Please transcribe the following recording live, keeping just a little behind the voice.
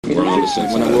We're on the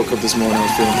same. When I woke up this morning, I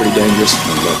was feeling pretty dangerous.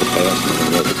 I'm about the past and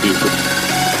about the future.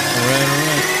 All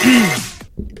right.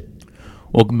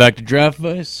 Welcome back to Draft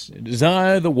Vice. It is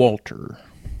I, the Walter,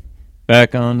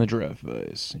 back on the Draft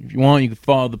Vice. If you want, you can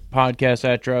follow the podcast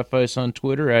at Draft Vice on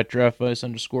Twitter, at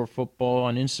DraftVice_football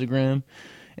on Instagram,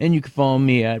 and you can follow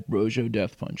me at Brojo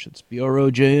Death Punch. It's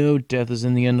BROJO. Death is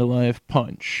in the end of life.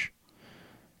 Punch.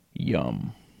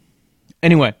 Yum.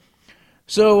 Anyway,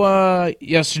 so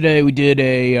yesterday we did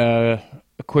a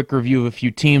quick review of a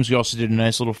few teams. We also did a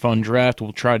nice little fun draft.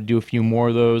 We'll try to do a few more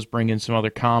of those, bring in some other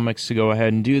comics to go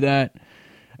ahead and do that.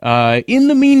 In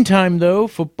the meantime, though,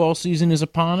 football season is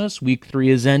upon us. Week 3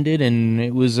 has ended, and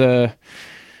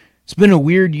it's been a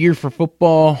weird year for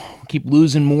football. We keep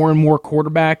losing more and more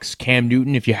quarterbacks. Cam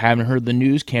Newton, if you haven't heard the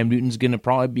news, Cam Newton's going to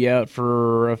probably be out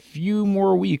for a few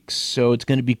more weeks, so it's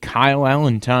going to be Kyle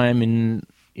Allen time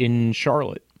in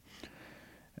Charlotte.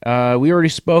 We already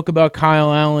spoke about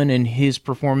Kyle Allen and his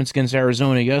performance against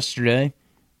Arizona yesterday.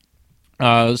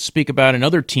 Let's speak about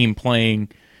another team playing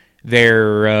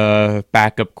their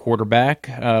backup quarterback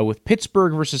with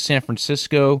Pittsburgh versus San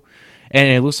Francisco. And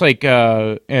it looks like,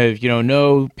 if you don't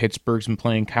know, Pittsburgh's been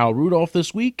playing Kyle Rudolph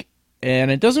this week.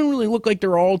 And it doesn't really look like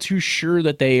they're all too sure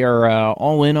that they are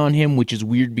all in on him, which is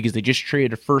weird because they just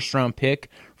traded a first-round pick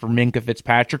for Minkah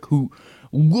Fitzpatrick, who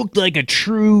looked like a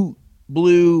true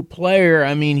blue player.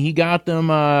 I mean, he got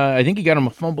them, I think he got him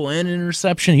a fumble and an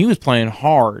interception. He was playing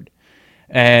hard.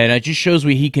 And it just shows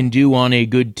what he can do on a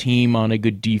good team, on a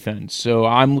good defense. So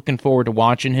I'm looking forward to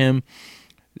watching him.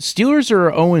 Steelers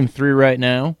are 0-3 right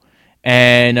now.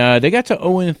 And they got to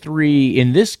 0-3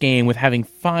 in this game with having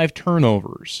 5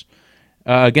 turnovers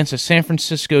against a San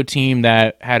Francisco team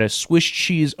that had a Swiss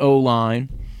cheese O-line,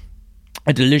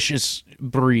 a delicious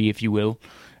brie, if you will.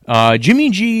 Jimmy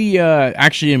G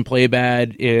actually didn't play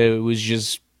bad. It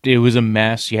was a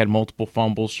mess. He had multiple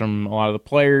fumbles from a lot of the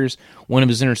players. One of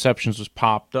his interceptions was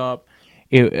popped up.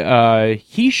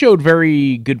 He showed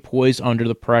very good poise under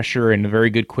the pressure and a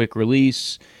very good quick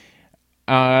release.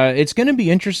 It's going to be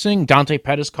interesting. Dante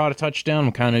Pettis caught a touchdown.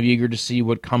 I'm kind of eager to see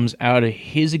what comes out of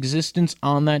his existence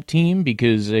on that team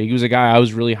because he was a guy I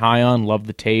was really high on, loved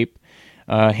the tape.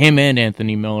 Him and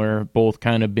Anthony Miller both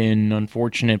kind of been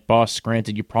unfortunate busts.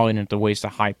 Granted, you probably didn't have to waste a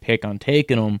high pick on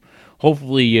taking them.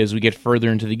 Hopefully, as we get further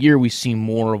into the year, we see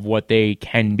more of what they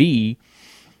can be.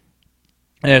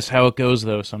 That's how it goes,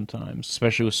 though, sometimes,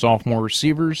 especially with sophomore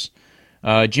receivers.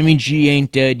 Jimmy G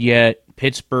ain't dead yet.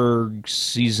 Pittsburgh's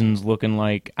season's looking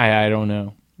like, I don't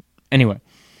know. Anyway,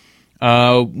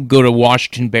 go to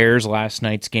Washington Bears, last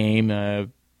night's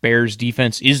game. Bears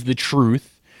defense is the truth.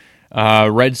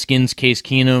 Redskins, Case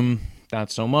Keenum,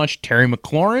 not so much. Terry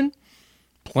McLaurin,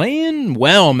 playing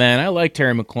well, man. I like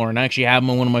Terry McLaurin. I actually have him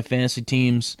on one of my fantasy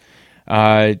teams.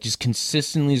 Just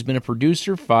consistently has been a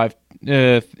producer.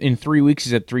 In 3 weeks,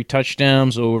 he's had 3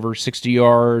 touchdowns, over 60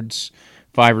 yards,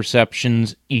 5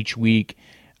 receptions each week.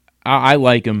 I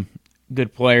like him.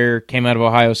 Good player. Came out of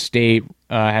Ohio State.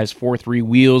 Has 4.3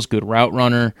 wheels. Good route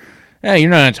runner. You're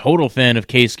not a total fan of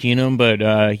Case Keenum,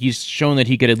 but he's shown that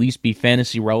he could at least be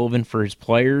fantasy relevant for his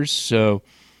players. So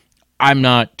I'm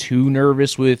not too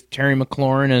nervous with Terry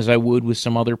McLaurin as I would with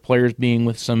some other players being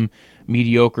with some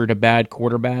mediocre to bad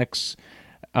quarterbacks.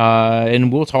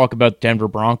 And we'll talk about Denver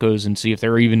Broncos and see if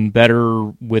they're even better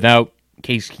without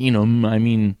Case Keenum. I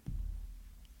mean,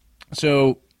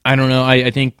 so I don't know. I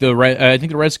think the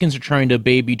Redskins are trying to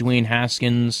baby Dwayne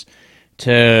Haskins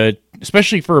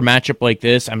especially for a matchup like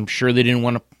this. I'm sure they didn't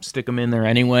want to stick him in there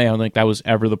anyway. I don't think that was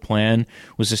ever the plan,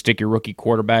 was to stick your rookie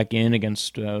quarterback in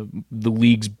against the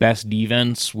league's best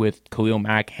defense with Khalil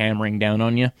Mack hammering down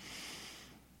on you.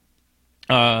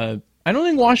 I don't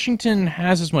think Washington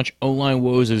has as much O-line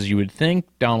woes as you would think.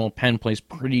 Donald Penn plays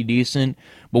pretty decent,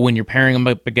 but when you're pairing him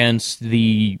up against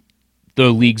the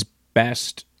league's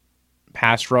best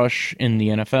pass rush in the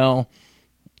NFL,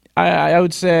 I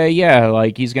would say, yeah,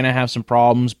 like he's going to have some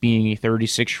problems being a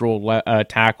 36-year-old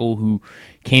tackle who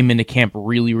came into camp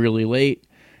really, really late.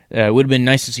 It would have been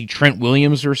nice to see Trent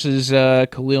Williams versus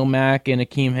Khalil Mack and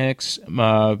Akeem Hicks.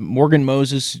 Morgan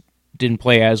Moses didn't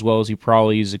play as well as he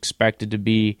probably is expected to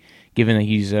be, given that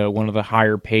he's one of the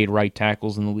higher-paid right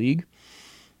tackles in the league.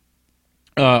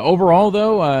 Overall,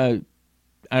 though,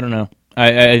 I don't know.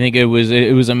 I think it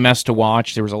was a mess to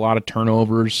watch. There was a lot of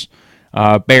turnovers.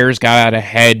 Bears got out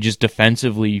ahead just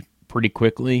defensively pretty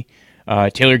quickly.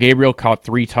 Taylor Gabriel caught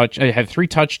had 3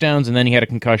 touchdowns, and then he had a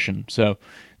concussion. So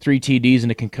 3 TDs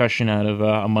and a concussion out of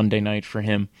a Monday night for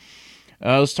him.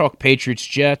 Let's talk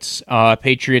Patriots-Jets.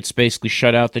 Patriots basically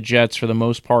shut out the Jets for the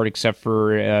most part, except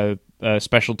for a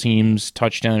special teams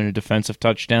touchdown and a defensive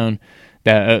touchdown.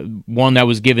 That one that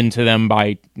was given to them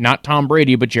by not Tom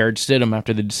Brady, but Jared Stidham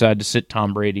after they decided to sit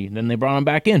Tom Brady. Then they brought him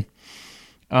back in.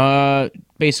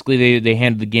 Basically, they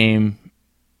handed the game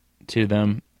to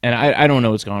them. And I don't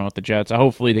know what's going on with the Jets.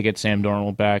 Hopefully they get Sam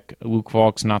Darnold back. Luke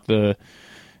Falk's not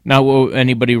what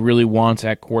anybody really wants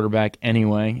at quarterback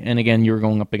anyway. And again, you're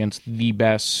going up against the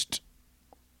best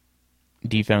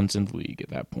defense in the league at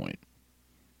that point.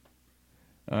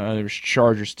 There's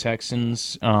Chargers,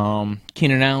 Texans.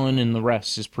 Keenan Allen and the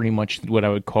rest is pretty much what I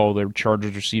would call their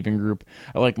Chargers receiving group.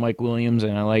 I like Mike Williams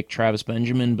and I like Travis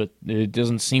Benjamin, but it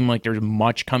doesn't seem like there's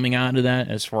much coming out of that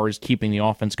as far as keeping the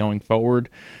offense going forward.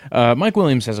 Mike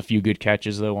Williams has a few good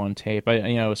catches though on tape.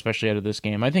 Especially out of this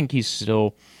game, I think he's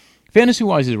still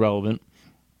fantasy-wise is relevant.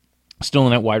 Still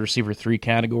in that wide receiver 3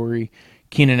 category.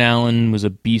 Keenan Allen was a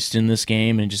beast in this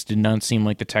game and just did not seem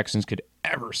like the Texans could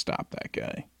ever stop that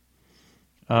guy.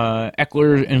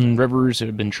 Eckler and Rivers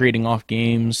have been trading off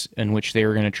games in which they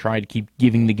were going to try to keep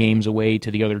giving the games away to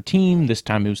the other team. This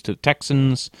time it was to the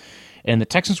Texans. And the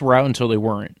Texans were out until they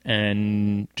weren't.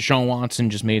 And Deshaun Watson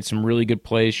just made some really good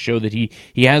plays, showed that he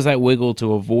has that wiggle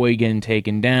to avoid getting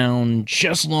taken down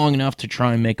just long enough to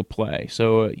try and make a play.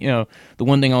 So, the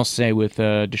one thing I'll say with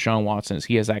Deshaun Watson is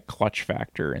he has that clutch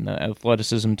factor and the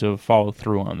athleticism to follow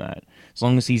through on that. As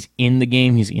long as he's in the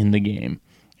game, he's in the game.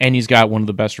 And he's got one of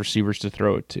the best receivers to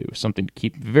throw it to. Something to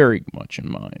keep very much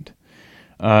in mind.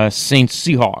 Saints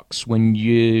Seahawks.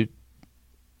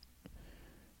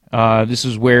 This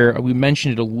is where we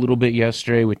mentioned it a little bit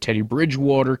yesterday with Teddy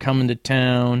Bridgewater coming to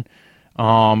town.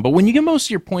 But when you get most of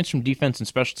your points from defense and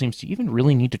special teams, do you even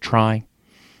really need to try?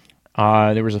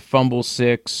 There was a fumble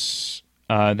 6,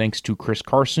 thanks to Chris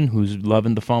Carson, who's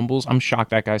loving the fumbles. I'm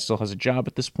shocked that guy still has a job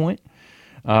at this point.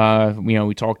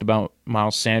 We talked about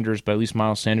Miles Sanders, but at least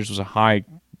Miles Sanders was a high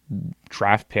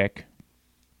draft pick.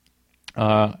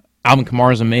 Alvin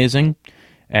Kamara is amazing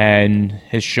and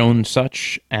has shown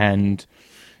such, and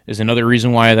is another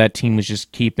reason why that team was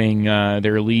just keeping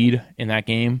their lead in that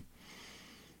game.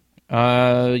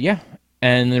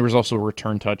 And there was also a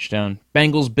return touchdown.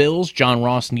 Bengals Bills. John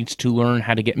Ross needs to learn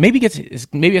how to maybe he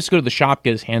has to go to the shop,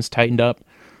 get his hands tightened up,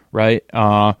 right?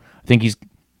 I think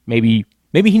maybe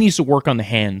he needs to work on the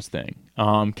hands thing.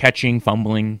 Catching,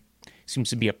 fumbling seems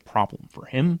to be a problem for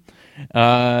him.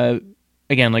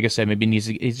 Again, like I said, maybe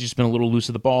he's just been a little loose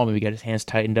of the ball. Maybe get his hands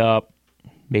tightened up.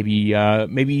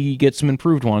 Maybe get some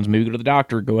improved ones. Maybe go to the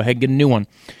doctor. Go ahead and get a new one.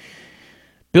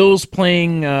 Bills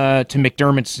playing to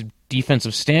McDermott's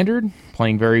defensive standard,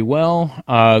 playing very well.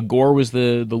 Gore was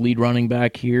the lead running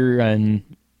back here and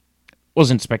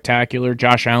wasn't spectacular.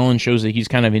 Josh Allen shows that he's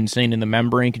kind of insane in the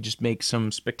membrane, could just make some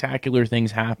spectacular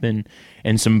things happen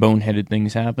and some boneheaded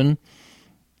things happen.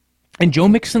 And Joe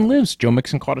Mixon lives. Joe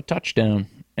Mixon caught a touchdown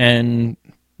and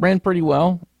ran pretty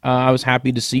well. I was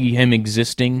happy to see him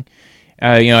existing.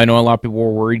 I know a lot of people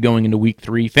were worried going into week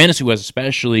 3. Fantasy was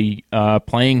especially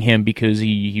playing him because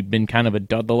he'd been kind of a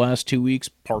dud the last 2 weeks,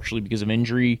 partially because of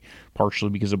injury,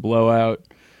 partially because of blowout.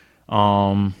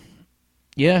 And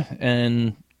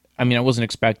I wasn't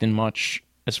expecting much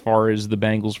as far as the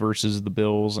Bengals versus the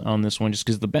Bills on this one, just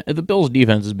because the Bills'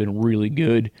 defense has been really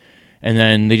good, and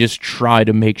then they just try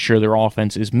to make sure their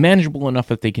offense is manageable enough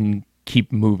that they can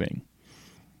keep moving.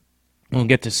 We'll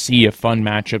get to see a fun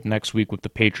matchup next week with the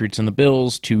Patriots and the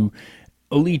Bills, two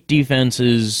elite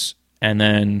defenses, and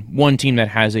then one team that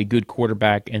has a good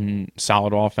quarterback and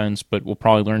solid offense, but will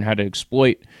probably learn how to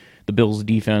exploit the Bills'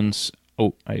 defense.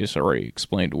 Oh, I just already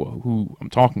explained who I'm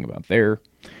talking about there.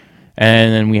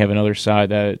 And then we have another side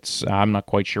that's I'm not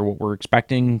quite sure what we're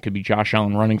expecting. Could be Josh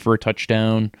Allen running for a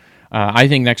touchdown. I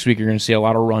think next week you're going to see a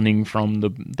lot of running from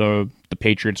the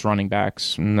Patriots running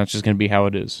backs, and that's just going to be how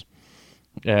it is.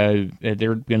 They're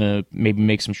going to maybe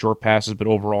make some short passes, but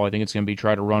overall I think it's going to be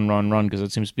try to run, because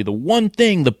it seems to be the one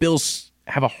thing the Bills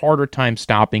have a harder time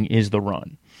stopping is the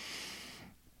run.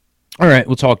 All right,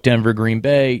 we'll talk Denver, Green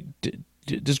Bay.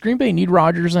 Does Green Bay need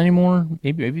Rodgers anymore?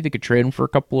 Maybe they could trade him for a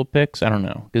couple of picks. I don't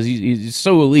know, because he's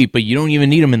so elite, but you don't even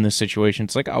need him in this situation.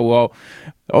 It's like, oh well,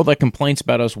 all that complaints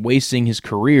about us wasting his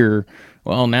career.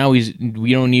 Well, now we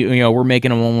don't need. We're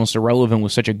making him almost irrelevant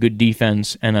with such a good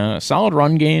defense and a solid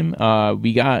run game.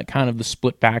 We got kind of the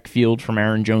split backfield from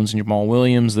Aaron Jones and Jamal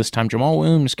Williams. This time, Jamal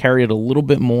Williams carried a little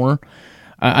bit more.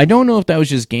 I don't know if that was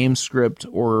just game script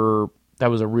or that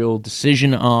was a real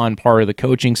decision on part of the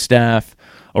coaching staff,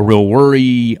 a real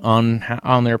worry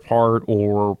on their part,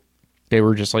 or they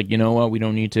were just like, you know what, we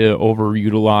don't need to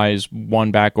overutilize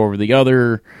one back over the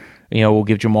other. We'll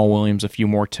give Jamal Williams a few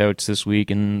more totes this week,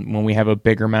 and when we have a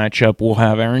bigger matchup, we'll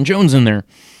have Aaron Jones in there.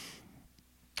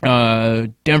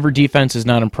 Denver defense is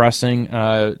not impressing.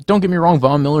 Don't get me wrong,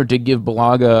 Von Miller did give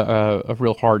Bulaga a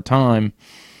real hard time,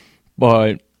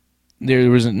 but there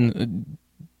was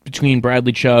between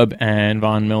Bradley Chubb and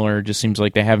Von Miller, it just seems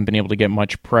like they haven't been able to get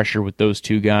much pressure with those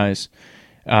two guys.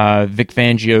 Vic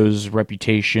Fangio's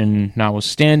reputation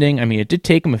notwithstanding, I mean, it did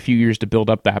take him a few years to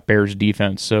build up that Bears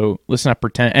defense, so let's not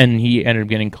pretend. And he ended up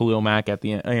getting Khalil Mack at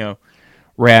the end,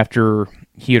 right after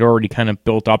he had already kind of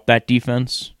built up that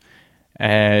defense.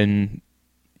 And,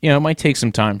 it might take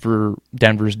some time for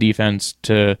Denver's defense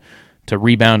to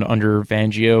rebound under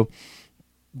Fangio.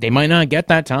 They might not get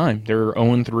that time. They're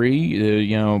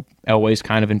 0-3. Elway's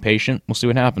kind of impatient. We'll see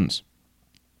what happens.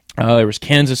 There was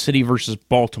Kansas City versus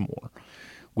Baltimore,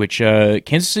 which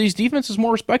Kansas City's defense is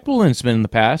more respectable than it's been in the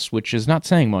past, which is not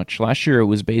saying much. Last year it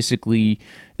was basically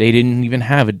they didn't even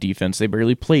have a defense. They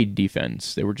barely played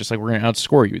defense. They were just like, we're going to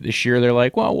outscore you. This year they're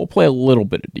like, well, we'll play a little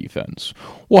bit of defense.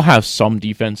 We'll have some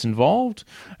defense involved,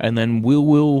 and then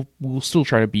we'll still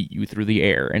try to beat you through the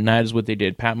air. And that is what they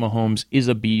did. Pat Mahomes is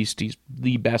a beast. He's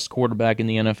the best quarterback in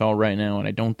the NFL right now, and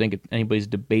I don't think anybody's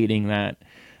debating that.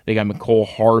 They got Mecole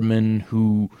Hardman,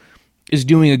 who is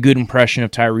doing a good impression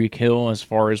of Tyreek Hill as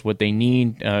far as what they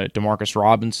need. Demarcus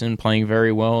Robinson playing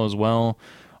very well as well.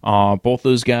 Both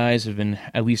those guys have been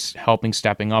at least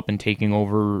stepping up and taking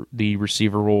over the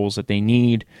receiver roles that they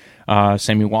need.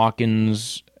 Sammy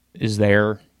Watkins is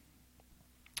there.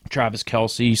 Travis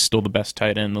Kelce, still the best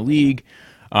tight end in the league.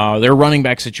 Their running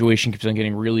back situation keeps on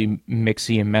getting really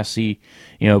mixy and messy.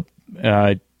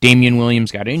 Damian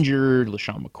Williams got injured.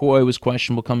 LaShawn McCoy was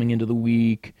questionable coming into the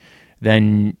week.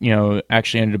 Then,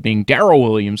 actually ended up being Darrell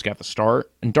Williams got the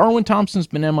start. And Darwin Thompson's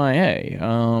been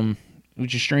MIA,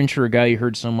 which is strange for a guy you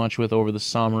heard so much with over the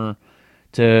summer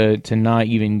to not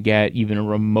even get even a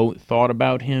remote thought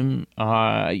about him.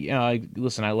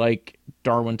 Listen, I like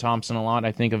Darwin Thompson a lot.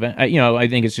 I think I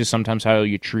think it's just sometimes how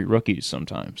you treat rookies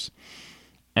sometimes.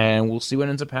 And we'll see what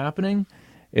ends up happening.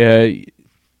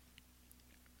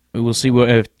 We'll see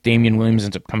if Damian Williams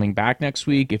ends up coming back next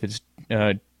week, if it's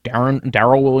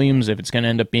Darrell Williams, if it's going to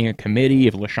end up being a committee,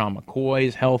 if LaShawn McCoy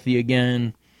is healthy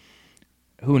again.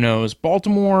 Who knows?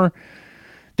 Baltimore,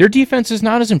 their defense is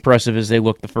not as impressive as they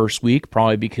looked the first week,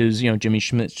 probably because Jimmy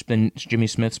Smith's been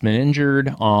injured.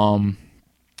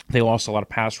 They lost a lot of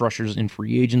pass rushers in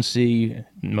free agency,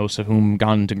 most of whom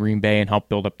gone to Green Bay and helped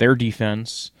build up their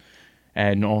defense,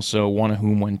 and also one of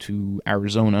whom went to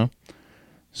Arizona.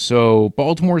 So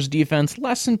Baltimore's defense,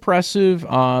 less impressive.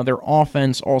 Their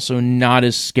offense also not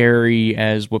as scary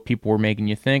as what people were making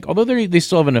you think. Although they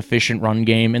still have an efficient run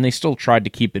game, and they still tried to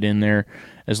keep it in there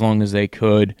as long as they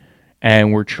could.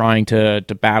 And we're trying to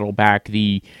battle back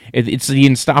it's the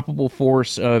unstoppable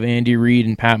force of Andy Reid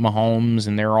and Pat Mahomes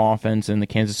and their offense and the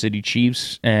Kansas City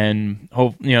Chiefs. And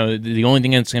the only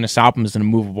thing that's going to stop them is an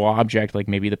immovable object like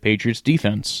maybe the Patriots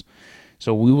defense.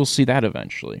 So we will see that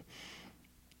eventually.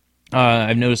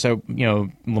 I've noticed that,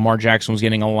 Lamar Jackson was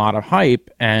getting a lot of hype,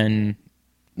 and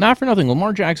not for nothing,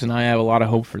 Lamar Jackson, I have a lot of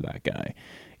hope for that guy.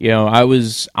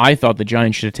 I thought the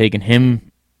Giants should have taken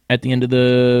him at the end of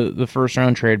the first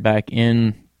round trade back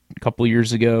in a couple of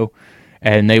years ago,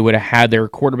 and they would have had their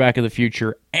quarterback of the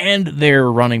future and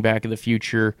their running back of the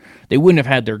future. They wouldn't have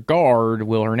had their guard,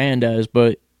 Will Hernandez,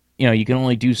 but, you can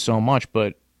only do so much.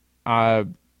 But,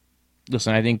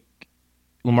 listen, I think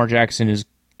Lamar Jackson is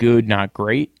good, not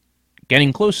great.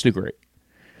 Getting close to great.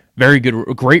 Very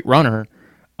good, great runner.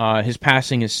 His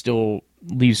passing is still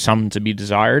leaves some to be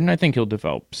desired, and I think he'll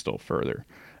develop still further.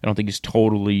 I don't think he's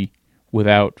totally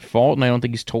without fault, and I don't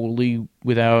think he's totally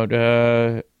without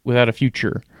a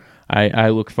future. I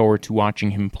look forward to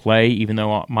watching him play, even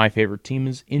though my favorite team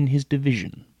is in his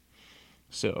division.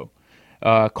 So,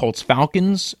 Colts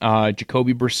Falcons.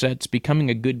 Jacoby Brissett's becoming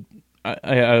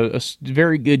a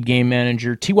very good game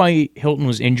manager. T.Y. Hilton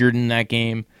was injured in that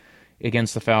game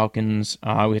against the Falcons. We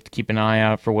have to keep an eye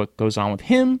out for what goes on with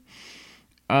him.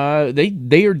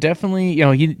 They are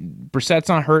definitely, Brissett's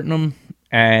not hurting them,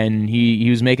 and he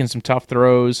was making some tough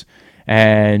throws,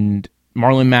 and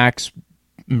Marlon Mack's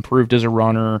improved as a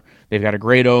runner. They've got a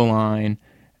great O-line.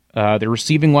 Their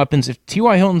receiving weapons, if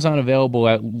T.Y. Hilton's not available,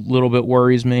 that little bit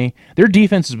worries me. Their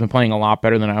defense has been playing a lot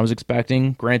better than I was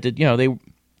expecting. Granted, they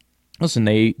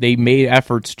made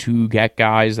efforts to get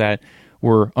guys that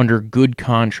were under good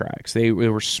contracts. They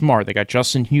were smart. They got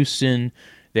Justin Houston.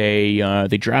 They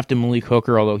drafted Malik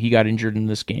Hooker, although he got injured in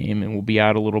this game and will be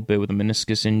out a little bit with a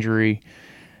meniscus injury.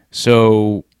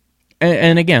 So,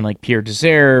 and again, like Pierre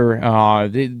Desir,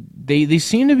 they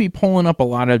seem to be pulling up a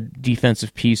lot of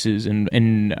defensive pieces,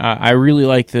 and I really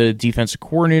like the defensive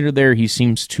coordinator there. He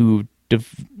seems to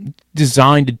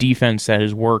designed a defense that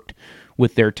has worked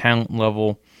with their talent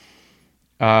level.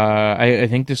 I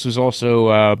think this was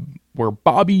also where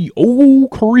Bobby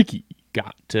Okereke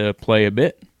got to play a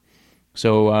bit.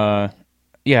 So,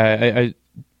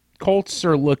 Colts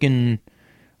are looking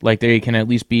like they can at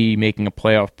least be making a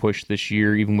playoff push this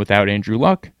year, even without Andrew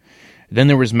Luck. Then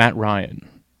there was Matt Ryan.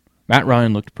 Matt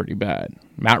Ryan looked pretty bad.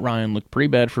 Matt Ryan looked pretty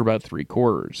bad for about 3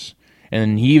 quarters.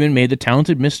 And he even made the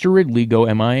talented Mr. Ridley go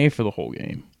MIA for the whole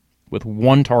game, with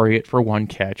 1 target for 1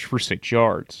 catch for 6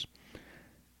 yards.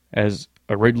 As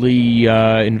a Ridley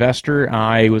investor,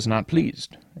 I was not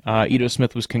pleased. Ito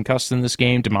Smith was concussed in this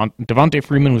game. Devontae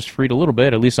Freeman was freed a little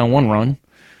bit, at least on 1 run,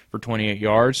 for 28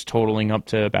 yards, totaling up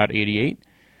to about 88.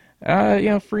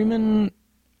 Freeman,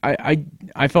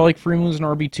 I felt like Freeman was an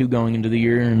RB2 going into the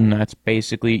year, and that's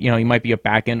basically, he might be a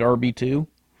back-end RB2,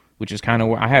 which is kind of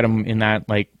where I had him in that,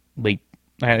 late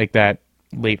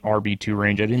RB2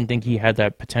 range. I didn't think he had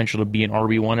that potential to be an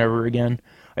RB1 ever again.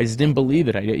 I just didn't believe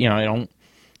it.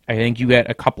 I think you get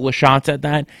a couple of shots at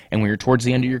that, and when you're towards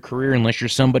the end of your career, unless you're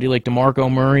somebody like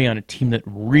DeMarco Murray on a team that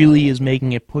really is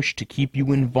making a push to keep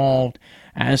you involved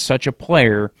as such a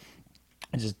player,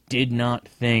 I just did not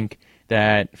think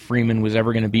that Freeman was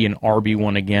ever going to be an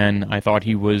RB1 again. I thought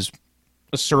he was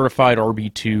a certified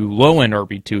RB2, low-end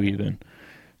RB2 even.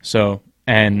 So,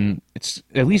 and it's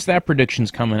at least that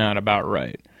prediction's coming out about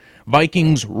right.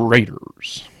 Vikings,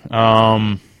 Raiders.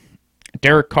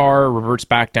 Derek Carr reverts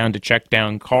back down to check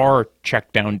down Carr,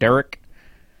 check down Derek,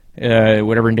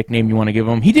 whatever nickname you want to give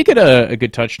him. He did get a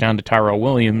good touchdown to Tyrell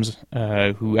Williams,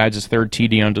 who adds his 3rd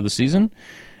TD onto the season.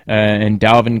 And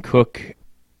Dalvin Cook,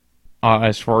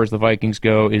 as far as the Vikings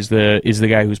go, is the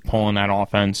guy who's pulling that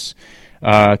offense.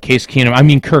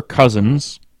 Kirk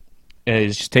Cousins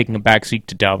is just taking a backseat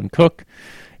to Dalvin Cook,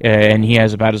 and he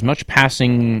has about as much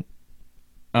passing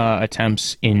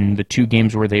attempts in the 2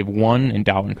 games where they've won, and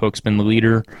Dalvin Cook's been the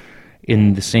leader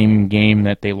in the same game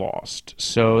that they lost.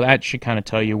 So that should kind of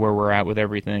tell you where we're at with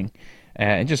everything.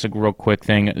 And just a real quick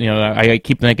thing, I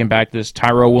keep thinking back to this.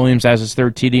 Tyrell Williams has his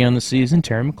 3rd TD on the season.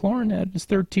 Terry McLaurin had his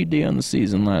 3rd TD on the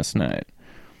season last night.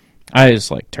 I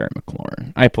just like Terry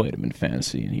McLaurin. I played him in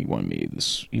fantasy, and he won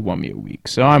me a week,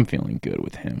 so I'm feeling good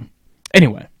with him.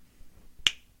 Anyway,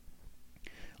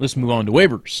 let's move on to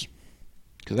waivers,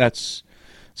 because that's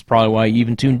probably why you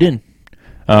even tuned in.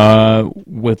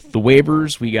 With the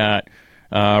waivers, we got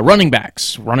running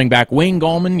backs. Running back Wayne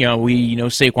Gallman.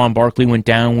 Saquon Barkley went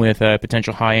down with a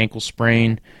potential high ankle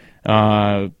sprain.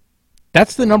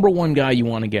 That's the number 1 guy you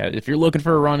want to get. If you're looking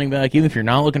for a running back, even if you're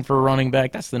not looking for a running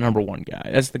back, that's the number 1 guy.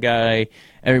 That's the guy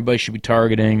everybody should be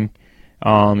targeting.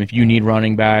 If you need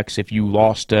running backs, if you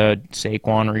lost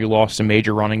Saquon or you lost a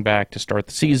major running back to start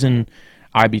the season,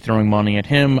 I'd be throwing money at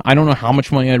him. I don't know how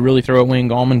much money I'd really throw at Wayne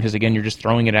Gallman, because, again, you're just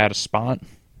throwing it at a spot.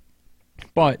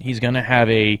 But he's going to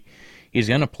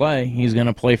play. He's going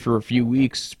to play for a few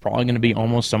weeks. It's probably going to be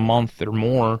almost a month or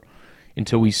more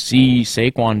until we see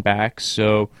Saquon back.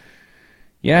 So,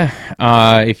 yeah,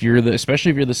 especially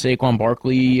if you're the Saquon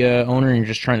Barkley owner and you're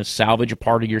just trying to salvage a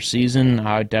part of your season,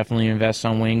 I would definitely invest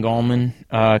on Wayne Gallman.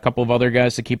 A couple of other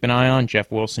guys to keep an eye on.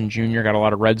 Jeff Wilson Jr. got a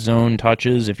lot of red zone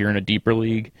touches if you're in a deeper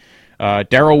league.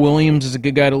 Darrell Williams is a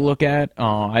good guy to look at.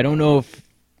 I don't know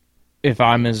if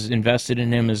I'm as invested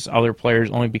in him as other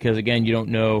players, only because, again, you don't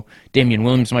know. Damian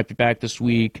Williams might be back this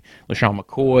week. LaShawn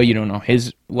McCoy, you don't know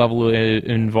his level of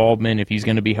involvement, if he's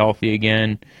going to be healthy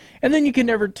again. And then you can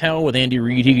never tell with Andy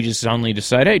Reid. He could just suddenly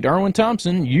decide, hey, Darwin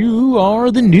Thompson, you are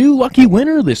the new lucky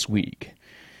winner this week.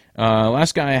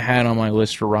 Last guy I had on my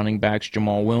list for running backs,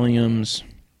 Jamal Williams.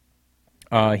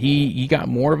 He got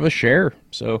more of a share.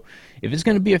 So if it's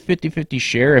going to be a 50-50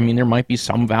 share, there might be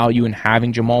some value in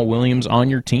having Jamal Williams on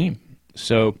your team.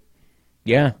 So,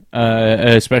 yeah,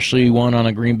 especially one on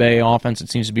a Green Bay offense that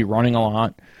seems to be running a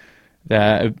lot,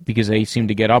 because they seem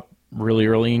to get up really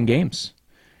early in games.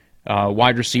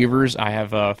 Wide receivers, I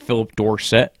have Philip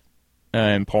Dorsett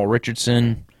and Paul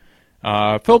Richardson.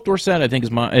 Philip Dorsett, I think,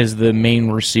 is the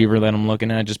main receiver that I'm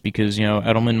looking at, just because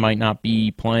Edelman might not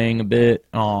be playing a bit.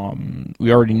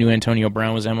 We already knew Antonio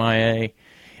Brown was MIA.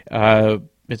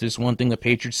 If there's one thing the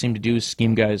Patriots seem to do is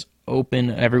scheme guys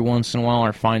open every once in a while,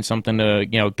 or find something to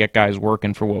get guys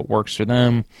working for what works for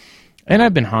them. And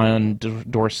I've been high on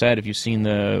Dorsett. If you've seen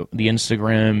the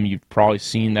Instagram, you've probably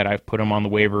seen that I've put him on the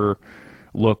waiver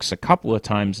looks a couple of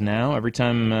times now. Every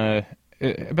time,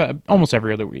 almost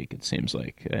every other week, it seems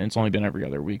like. It's only been every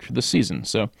other week for the season.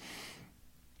 So,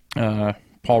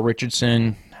 Paul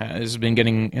Richardson has been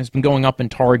going up in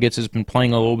targets, has been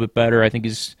playing a little bit better. I think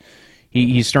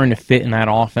he's starting to fit in that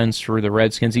offense for the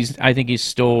Redskins. I think he's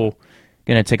still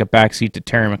going to take a backseat to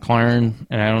Terry McLaurin,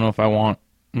 and I don't know if I want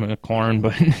McLaurin,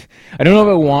 but I don't know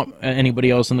if I want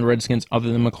anybody else in the Redskins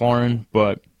other than McLaurin,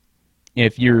 but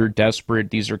if you're desperate,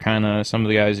 these are kind of some of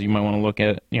the guys you might want to look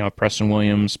at. Preston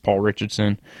Williams, Paul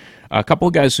Richardson. A couple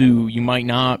of guys who you might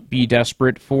not be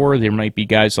desperate for. There might be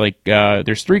guys like,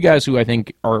 there's three guys who I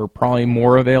think are probably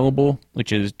more available,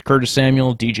 which is Curtis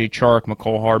Samuel, DJ Chark,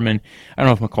 McCole Hardman. I don't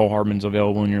know if McCole Hardman's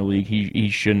available in your league. He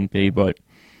shouldn't be, but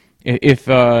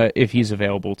if he's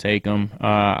available, take him.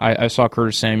 I saw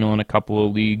Curtis Samuel in a couple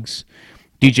of leagues.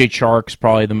 DJ Chark's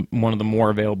probably one of the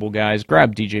more available guys.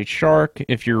 Grab DJ Chark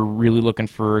if you're really looking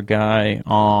for a guy.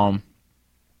 I'm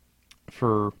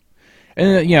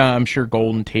sure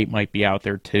Golden Tate might be out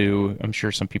there too. I'm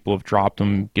sure some people have dropped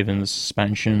him given the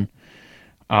suspension.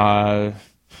 Tight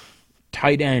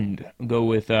end, go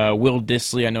with Will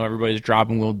Dissly. I know everybody's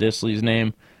dropping Will Dissly's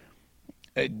name.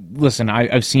 Listen,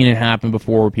 I've seen it happen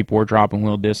before where people were dropping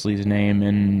Will Dissly's name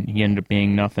and he ended up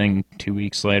being nothing 2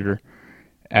 weeks later.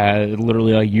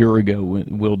 Literally a year ago,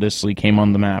 Will Dissly came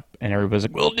on the map, and everybody's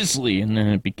like, Will Dissly, and then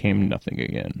it became nothing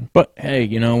again. But, hey,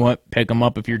 you know what? Pick him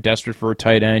up if you're desperate for a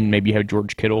tight end. Maybe you have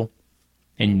George Kittle,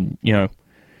 and, you're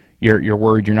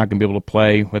worried you're not going to be able to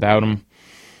play without him.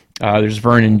 There's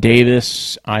Vernon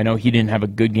Davis. I know he didn't have a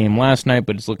good game last night,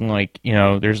 but it's looking like,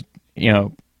 it's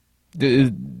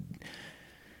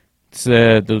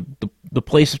the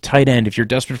place of tight end. If you're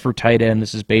desperate for tight end,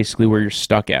 this is basically where you're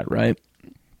stuck at, right?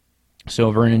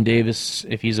 So Vernon Davis,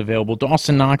 if he's available.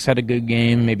 Dawson Knox had a good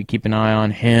game. Maybe keep an eye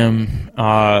on him.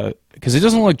 Because it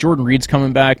doesn't look like Jordan Reed's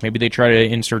coming back. Maybe they try to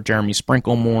insert Jeremy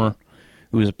Sprinkle more,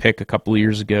 who was a pick a couple of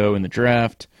years ago in the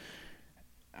draft.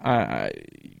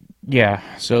 Yeah,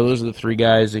 so those are the three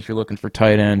guys if you're looking for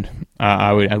tight end.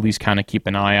 I would at least kind of keep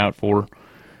an eye out for.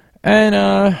 And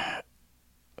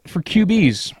for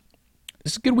QBs,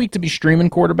 this is a good week to be streaming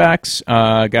quarterbacks.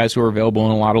 Guys who are available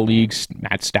in a lot of leagues.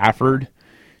 Matt Stafford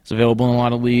is available in a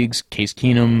lot of leagues. Case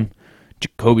Keenum,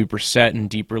 Jacoby Brissett in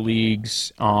deeper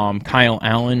leagues. Kyle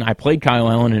Allen. I played Kyle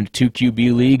Allen in a 2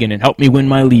 QB league, and it helped me win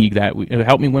my league that week. It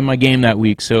helped me win my game that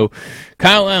week. So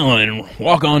Kyle Allen,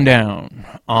 walk on down.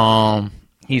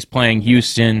 He's playing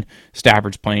Houston.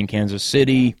 Stafford's playing Kansas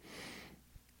City.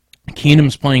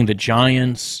 Keenum's playing the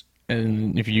Giants.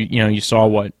 And if you saw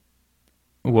what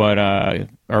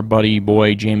our buddy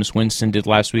boy Jameis Winston did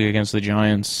last week against the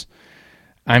Giants.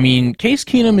 I mean, Case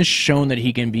Keenum has shown that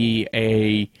he can be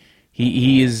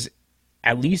he is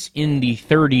at least in the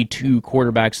 32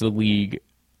 quarterbacks of the league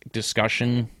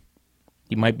discussion.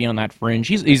 He might be on that fringe.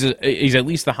 He's at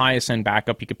least the highest end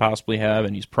backup you could possibly have,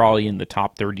 and he's probably in the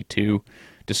top 32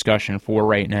 discussion for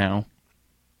right now.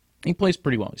 He plays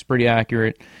pretty well. He's pretty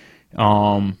accurate.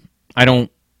 I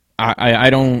think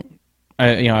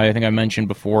I mentioned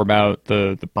before about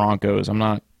the Broncos. I'm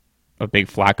not a big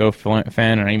Flacco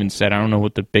fan, and I even said I don't know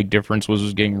what the big difference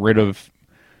was getting rid of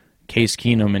Case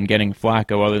Keenum and getting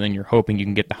Flacco, other than you're hoping you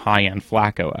can get the high-end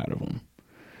Flacco out of him.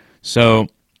 So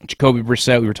Jacoby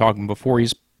Brissett, we were talking before,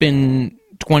 he's been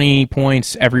 20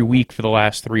 points every week for the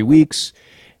last 3 weeks.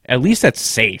 At least that's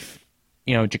safe.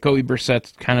 Jacoby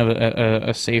Brissett's kind of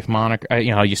a safe moniker.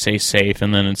 You say safe,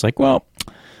 and then it's like, well,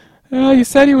 you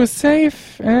said he was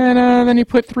safe, and then he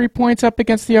put 3 points up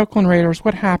against the Oakland Raiders.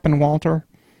 What happened, Walter?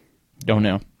 Don't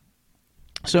know.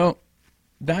 So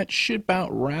that should about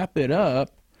wrap it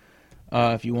up.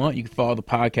 If you want, you can follow the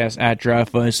podcast at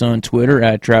DraftVice on Twitter,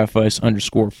 at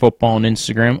DraftVice_football on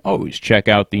Instagram. Always check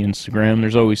out the Instagram.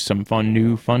 There's always some fun,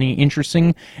 new, funny,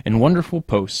 interesting, and wonderful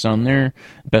posts on there.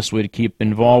 Best way to keep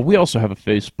involved. We also have a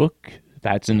Facebook.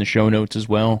 That's in the show notes as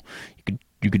well.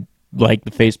 You could like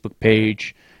the Facebook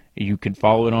page. You can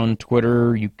follow it on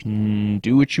Twitter. You can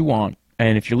do what you want.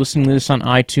 And if you're listening to this on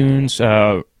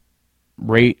iTunes,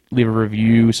 rate, leave a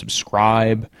review,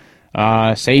 subscribe.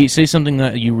 Say something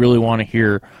that you really want to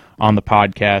hear on the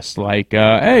podcast, like,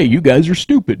 hey, you guys are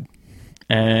stupid.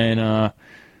 And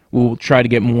we'll try to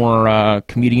get more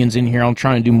comedians in here. I'm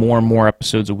trying to do more and more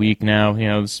episodes a week now.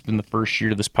 This has been the first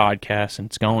year of this podcast, and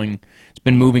it's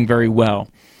been moving very well.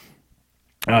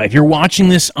 If you're watching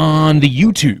this on the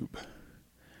YouTube,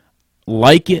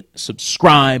 like it,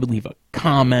 subscribe, leave a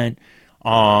comment.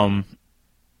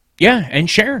 Yeah, and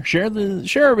share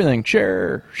everything.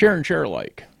 Share and share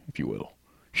alike, if you will.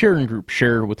 Share in group,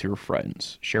 share with your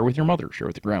friends, share with your mother, share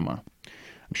with your grandma.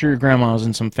 I'm sure your grandma's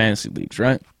in some fantasy leagues,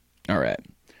 right? All right.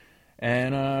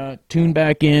 And tune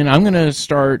back in. I'm going to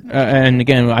start, and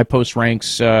again, I post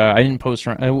ranks. I didn't post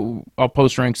I'll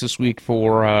post ranks this week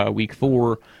for week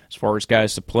 4, as far as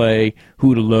guys to play,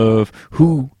 who to love,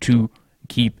 who to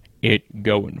keep it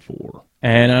going for.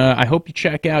 And I hope you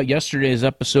check out yesterday's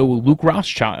episode with Luke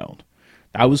Rothschild.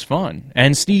 That was fun.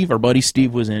 And Steve, our buddy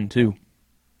Steve, was in too.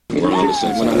 We're on the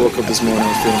same. When I woke up this morning, I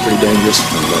was feeling pretty dangerous.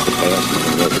 About the past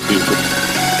and about the future.